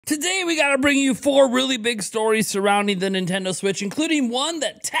Today we got to bring you 4 really big stories surrounding the Nintendo Switch, including one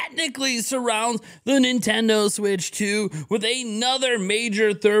that technically surrounds the Nintendo Switch 2, with another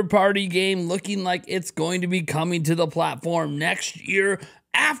major third-party game looking like it's going to be coming to the platform next year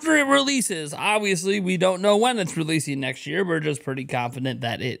after it releases. Obviously, we don't know when it's releasing next year. We're just pretty confident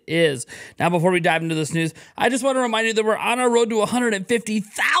that it is. Now, before we dive into this news, I just want to remind you that we're on our road to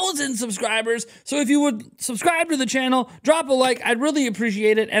 150,000 subscribers. So if you would subscribe to the channel, drop a like, I'd really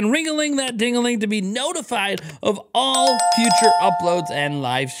appreciate it. And ring-a-ling that ding-a-ling to be notified of all future uploads and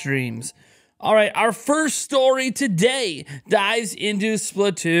live streams. All right, our first story today dives into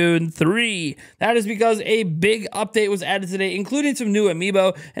Splatoon 3. That is because a big update was added today, including some new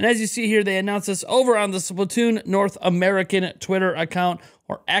amiibo. And as you see here, they announced this over on the Splatoon North American Twitter account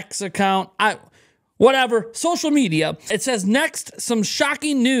or X account. Whatever, social media. It says, next, some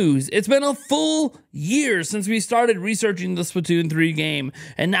shocking news. It's been a full year since we started researching the Splatoon 3 game,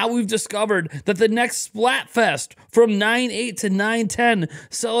 and now we've discovered that the next Splatfest from 9/8 to 9/10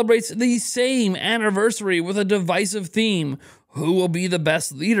 celebrates the same anniversary with a divisive theme. Who will be the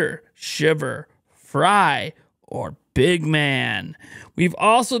best leader? Shiver, Fry, or Big Man? We've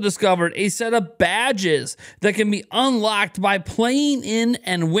also discovered a set of badges that can be unlocked by playing in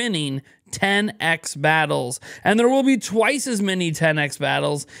and winning 10x battles, and there will be twice as many 10x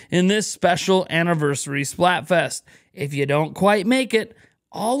battles in this special anniversary Splatfest. If you don't quite make it,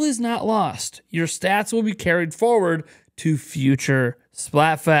 all is not lost. Your stats will be carried forward to future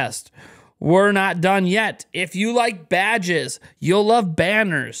Splatfest. We're not done yet. If you like badges, you'll love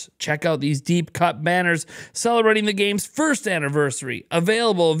banners. Check out these deep cut banners celebrating the game's first anniversary,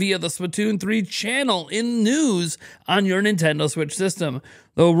 available via the Splatoon 3 channel in news on your Nintendo Switch system.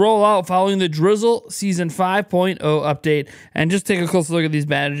 They'll roll out following the Drizzle Season 5.0 update. And just take a closer look at these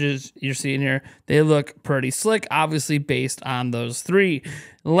badges you're seeing here. They look pretty slick, obviously based on those 3.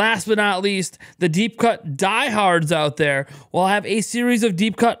 Last but not least, the deep cut diehards out there will have a series of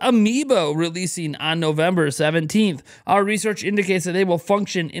deep cut amiibo releasing on November 17th. Our research indicates that they will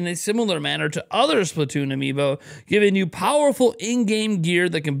function in a similar manner to other Splatoon amiibo, giving you powerful in-game gear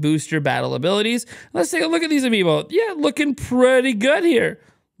that can boost your battle abilities. Let's take a look at these amiibo. Yeah, looking pretty good here.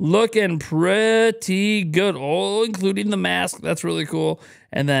 Looking pretty good. Oh, including the mask. That's really cool.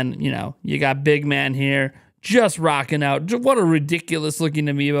 And then, you know, you got Big Man here, just rocking out. What a ridiculous looking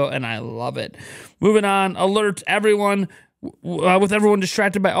amiibo, and I love it. Moving on, alert everyone. With everyone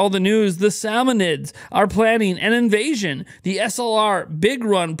distracted by all the news, the Salmonids are planning an invasion. The SLR Big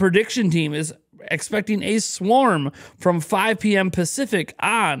Run prediction team is expecting a swarm from 5 p.m. Pacific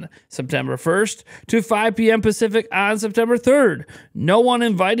on September 1st to 5 p.m. Pacific on September 3rd. No one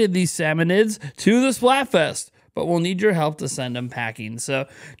invited these Salmonids to the Splatfest, but we'll need your help to send them packing. So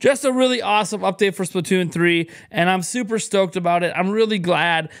just a really awesome update for Splatoon 3, and I'm super stoked about it. I'm really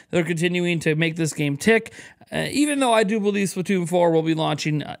glad they're continuing to make this game tick. Even though I do believe Splatoon 4 will be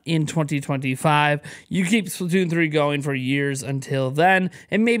launching in 2025, you keep Splatoon 3 going for years until then,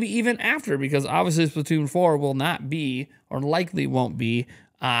 and maybe even after, because obviously Splatoon 4 will not be, or likely won't be,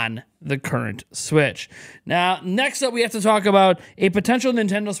 on the current Switch. Now, next up, we have to talk about a potential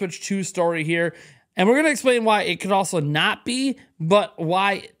Nintendo Switch 2 story here, and we're going to explain why it could also not be, but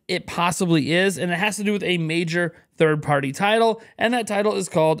why it possibly is, and it has to do with a major third-party title, and that title is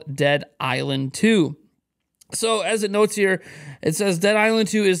called Dead Island 2. So, as it notes here, it says Dead Island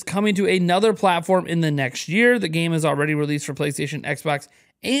 2 is coming to another platform in the next year. The game is already released for PlayStation, Xbox,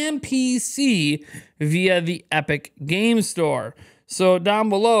 and PC via the Epic Game Store. So down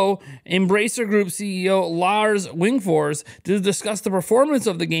below, Embracer Group CEO Lars Wingfors did discuss the performance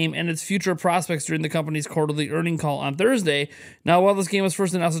of the game and its future prospects during the company's quarterly earnings call on Thursday. Now, while this game was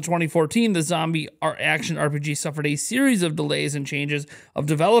first announced in 2014, the zombie action RPG suffered a series of delays and changes of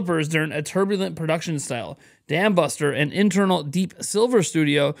developers during a turbulent production style. Dambuster, an internal Deep Silver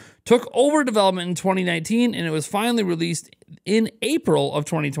studio, took over development in 2019, and it was finally released in April of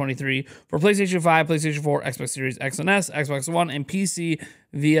 2023 for PlayStation 5, PlayStation 4, Xbox Series X and S, Xbox One, and PC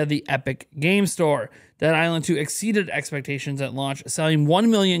via the Epic Game Store. Dead Island 2 exceeded expectations at launch, selling 1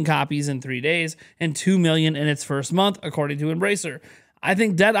 million copies in 3 days and 2 million in its first month, according to Embracer. I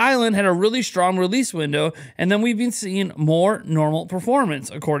think Dead Island had a really strong release window, and then we've been seeing more normal performance,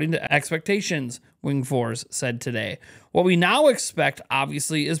 according to expectations, Wingfors said today. What we now expect,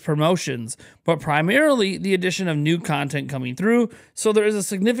 obviously, is promotions, but primarily the addition of new content coming through, so there is a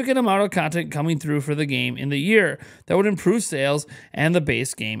significant amount of content coming through for the game in the year that would improve sales and the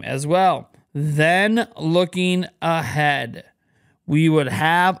base game as well. Then, looking ahead, we would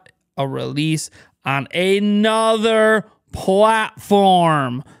have a release on another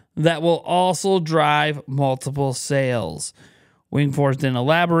platform that will also drive multiple sales. Wingforce didn't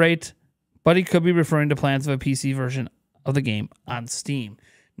elaborate, but he could be referring to plans of a PC version of the game on Steam.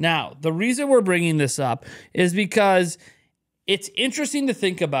 Now, the reason we're bringing this up is because it's interesting to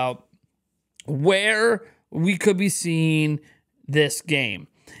think about where we could be seeing this game.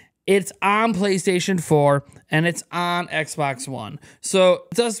 It's on PlayStation 4 and it's on Xbox One. So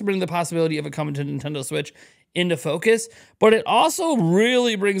it does bring the possibility of it coming to Nintendo Switch into focus, but it also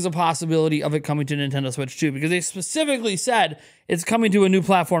really brings the possibility of it coming to Nintendo Switch too, because they specifically said it's coming to a new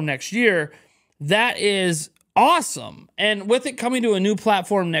platform next year. That is awesome. And with it coming to a new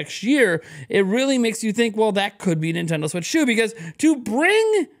platform next year, it really makes you think, well, that could be Nintendo Switch too, because to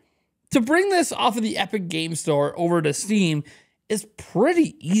bring this off of the Epic Game Store over to Steam is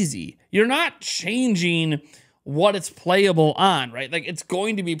pretty easy. You're not changing what it's playable on, right? Like, it's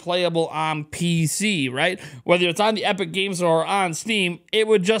going to be playable on PC, right? Whether it's on the Epic Game Store or on Steam, it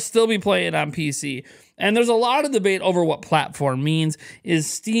would just still be playing on PC. And there's a lot of debate over what platform means. Is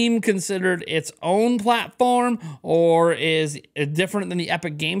Steam considered its own platform, or is it different than the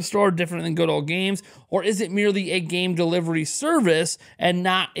Epic Game Store, different than Good Old Games, or is it merely a game delivery service and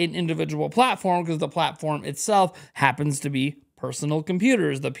not an individual platform, because the platform itself happens to be personal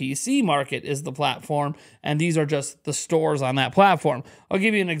computers? The PC market is the platform, and these are just the stores on that platform. I'll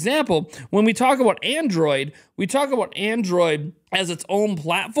give you an example. When we talk about Android, we talk about Android as its own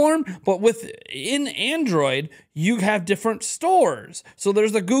platform, but within Android, you have different stores. So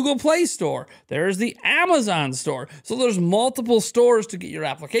there's the Google Play Store, there's the Amazon Store. So there's multiple stores to get your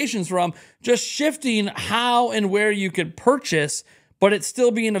applications from, just shifting how and where you could purchase, but it's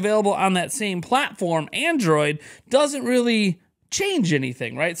still being available on that same platform. Android doesn't really change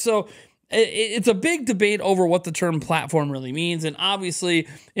anything, right? So it's a big debate over what the term platform really means. And obviously,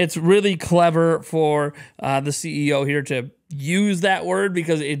 it's really clever for the CEO here to use that word,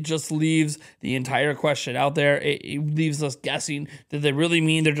 because it just leaves the entire question out there. It leaves us guessing. Did they really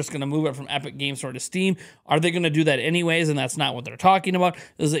mean they're just going to move it from Epic Game Store to Steam? Are they going to do that anyways, and that's not what they're talking about?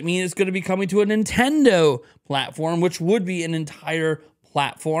 Does it mean it's going to be coming to a Nintendo platform, which would be an entire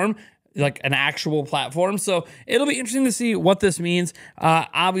platform, like an actual platform? So it'll be interesting to see what this means.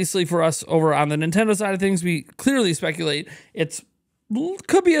 Obviously, for us over on the Nintendo side of things, we clearly speculate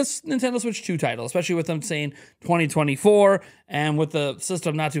could be a Nintendo Switch 2 title, especially with them saying 2024, and with the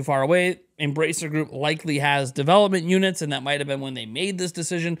system not too far away. Embracer Group likely has development units, and that might have been when they made this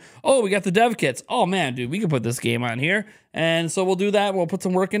decision. Oh, we got the dev kits. Oh man, dude, we can put this game on here. And so we'll do that. We'll put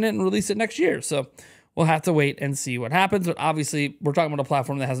some work in it and release it next year. So we'll have to wait and see what happens. But obviously, we're talking about a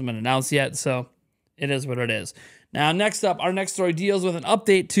platform that hasn't been announced yet, so it is what it is. Now, next up, our next story deals with an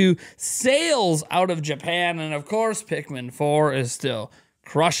update to sales out of Japan. And of course, Pikmin 4 is still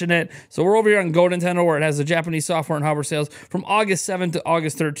crushing it. So we're over here on Go Nintendo, where it has the Japanese software and hardware sales from August 7th to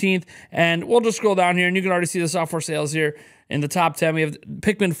August 13th. And we'll just scroll down here, and you can already see the software sales here. In the top 10, we have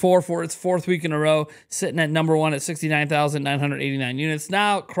Pikmin 4 for its fourth week in a row, sitting at number one at 69,989 units,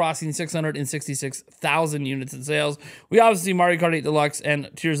 now crossing 666,000 units in sales. We obviously see Mario Kart 8 Deluxe and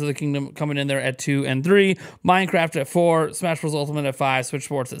Tears of the Kingdom coming in there at 2 and 3, Minecraft at 4, Smash Bros. Ultimate at 5, Switch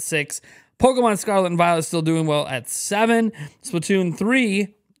Sports at 6, Pokemon Scarlet and Violet still doing well at 7, Splatoon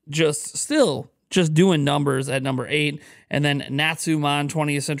 3 just doing numbers at number 8, and then Natsumon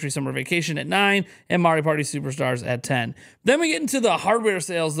 20th Century Summer Vacation at 9, and Mario Party Superstars at 10. Then we get into the hardware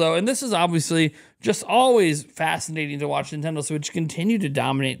sales, though, and this is obviously just always fascinating to watch Nintendo Switch continue to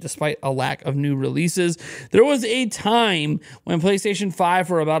dominate despite a lack of new releases. There was a time when PlayStation 5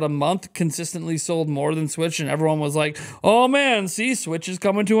 for about a month consistently sold more than Switch, and everyone was like, oh man, see, Switch is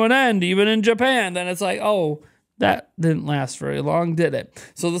coming to an end, even in Japan. Then it's like, oh, that didn't last very long, did it?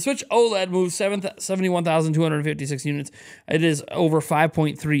 So the Switch OLED moved 71,256 units. It is over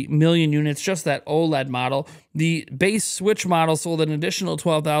 5.3 million units, just that OLED model. The base Switch model sold an additional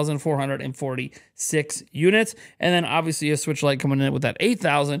 12,446 units. And then obviously a Switch Lite coming in with that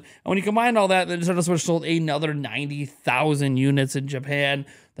 8,000. And when you combine all that, the Nintendo Switch sold another 90,000 units in Japan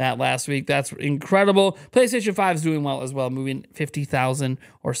that last week. That's incredible. PlayStation 5 is doing well as well, moving 50,000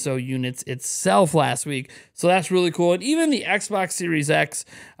 or so units itself last week. So that's really cool. And even the Xbox Series X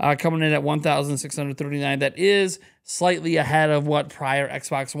coming in at 1,639. That is slightly ahead of what prior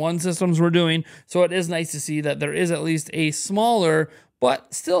Xbox One systems were doing. So it is nice to see that there is at least a smaller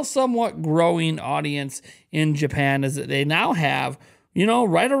but still somewhat growing audience in Japan, as they now have, you know,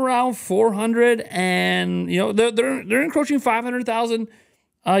 right around 400, and, you know, they're encroaching 500,000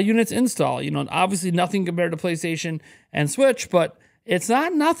 units install. You know, obviously nothing compared to PlayStation and Switch, but it's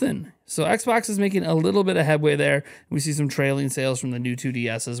not nothing. So Xbox is making a little bit of headway there. We see some trailing sales from the new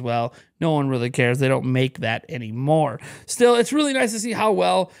 2DS as well. No one really cares. They don't make that anymore. Still, it's really nice to see how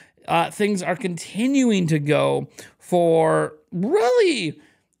well things are continuing to go for really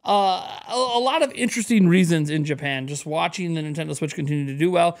a lot of interesting reasons in Japan. Just watching the Nintendo Switch continue to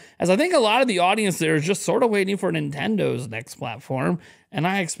do well, as I think a lot of the audience there is just sort of waiting for Nintendo's next platform, and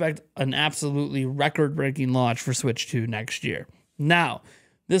I expect an absolutely record-breaking launch for Switch 2 next year. Now,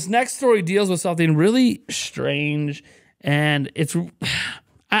 this next story deals with something really strange, and it's...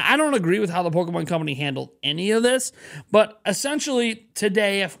 I don't agree with how the Pokemon Company handled any of this, but essentially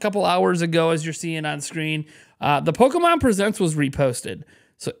today, a couple hours ago, as you're seeing on screen, the Pokemon Presents was reposted.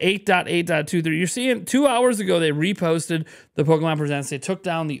 So 8.8.23, you're seeing 2 hours ago, they reposted the Pokemon Presents. They took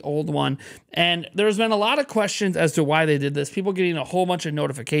down the old one. And there's been a lot of questions as to why they did this. People getting a whole bunch of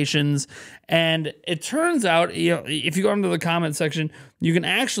notifications. And it turns out, you know, if you go into the comment section, you can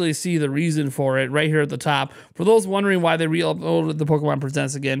actually see the reason for it right here at the top. For those wondering why they re-uploaded the Pokemon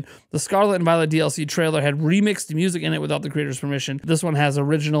Presents again, the Scarlet and Violet DLC trailer had remixed music in it without the creator's permission. This one has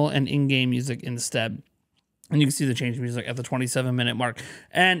original and in-game music instead. And you can see the change in music at the 27-minute mark.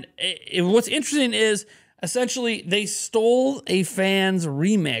 And what's interesting is, essentially, they stole a fan's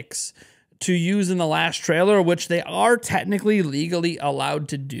remix to use in the last trailer, which they are technically legally allowed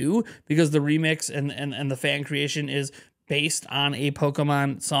to do because the remix and the fan creation is based on a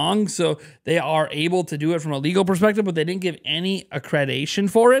Pokemon song. So they are able to do it from a legal perspective, but they didn't give any accreditation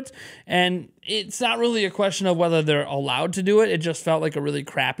for it. And it's not really a question of whether they're allowed to do it. It just felt like a really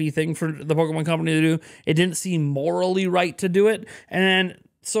crappy thing for the Pokemon Company to do. It didn't seem morally right to do it. And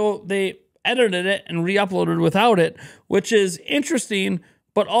so they edited it and re-uploaded without it, which is interesting,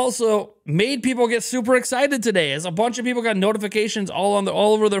 but also made people get super excited today, as a bunch of people got notifications all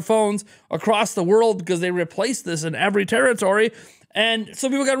over their phones across the world because they replaced this in every territory. And so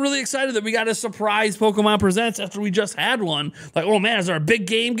people got really excited that we got a surprise Pokemon Presents after we just had one. Like, oh man, is there a big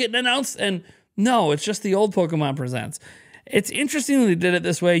game getting announced? And no, it's just the old Pokemon Presents. It's interesting they did it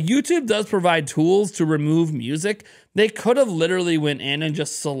this way. YouTube does provide tools to remove music. They could have literally went in and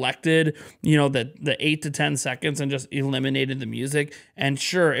just selected, you know, the 8 to 10 seconds and just eliminated the music. And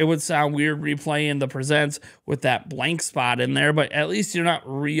sure, it would sound weird replaying the Presents with that blank spot in there, but at least you're not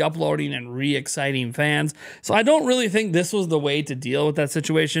re-uploading and re-exciting fans. So I don't really think this was the way to deal with that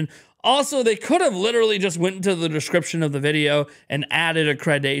situation. Also, they could have literally just went into the description of the video and added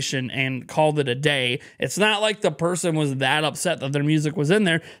accreditation and called it a day. It's not like the person was that upset that their music was in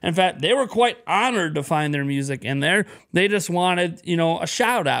there. In fact, they were quite honored to find their music in there. They just wanted, you know, a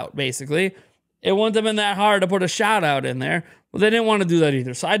shout out, basically. It wouldn't have been that hard to put a shout out in there. Well, they didn't want to do that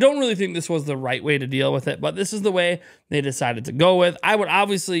either. So I don't really think this was the right way to deal with it, but this is the way they decided to go with. I would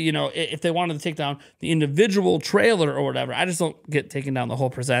obviously, you know, if they wanted to take down the individual trailer or whatever, I just don't get taken down the whole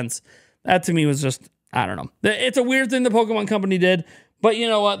Presents. That to me was just, I don't know. It's a weird thing the Pokemon Company did, but you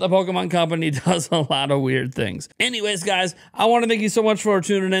know what? The Pokemon Company does a lot of weird things. Anyways, guys, I want to thank you so much for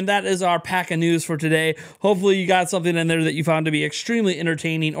tuning in. That is our pack of news for today. Hopefully you got something in there that you found to be extremely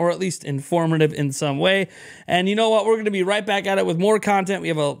entertaining or at least informative in some way. And you know what? We're going to be right back at it with more content. We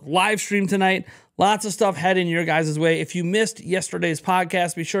have a live stream tonight. Lots of stuff heading your guys' way. If you missed yesterday's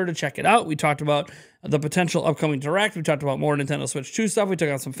podcast, be sure to check it out. We talked about the potential upcoming Direct. We talked about more Nintendo Switch 2 stuff. We took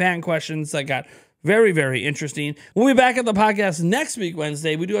on some fan questions that got very, very interesting. We'll be back at the podcast next week,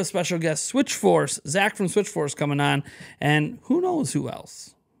 Wednesday. We do have special guest Switch Force, Zach from Switch Force coming on, and who knows who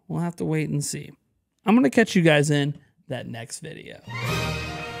else. We'll have to wait and see. I'm going to catch you guys in that next video.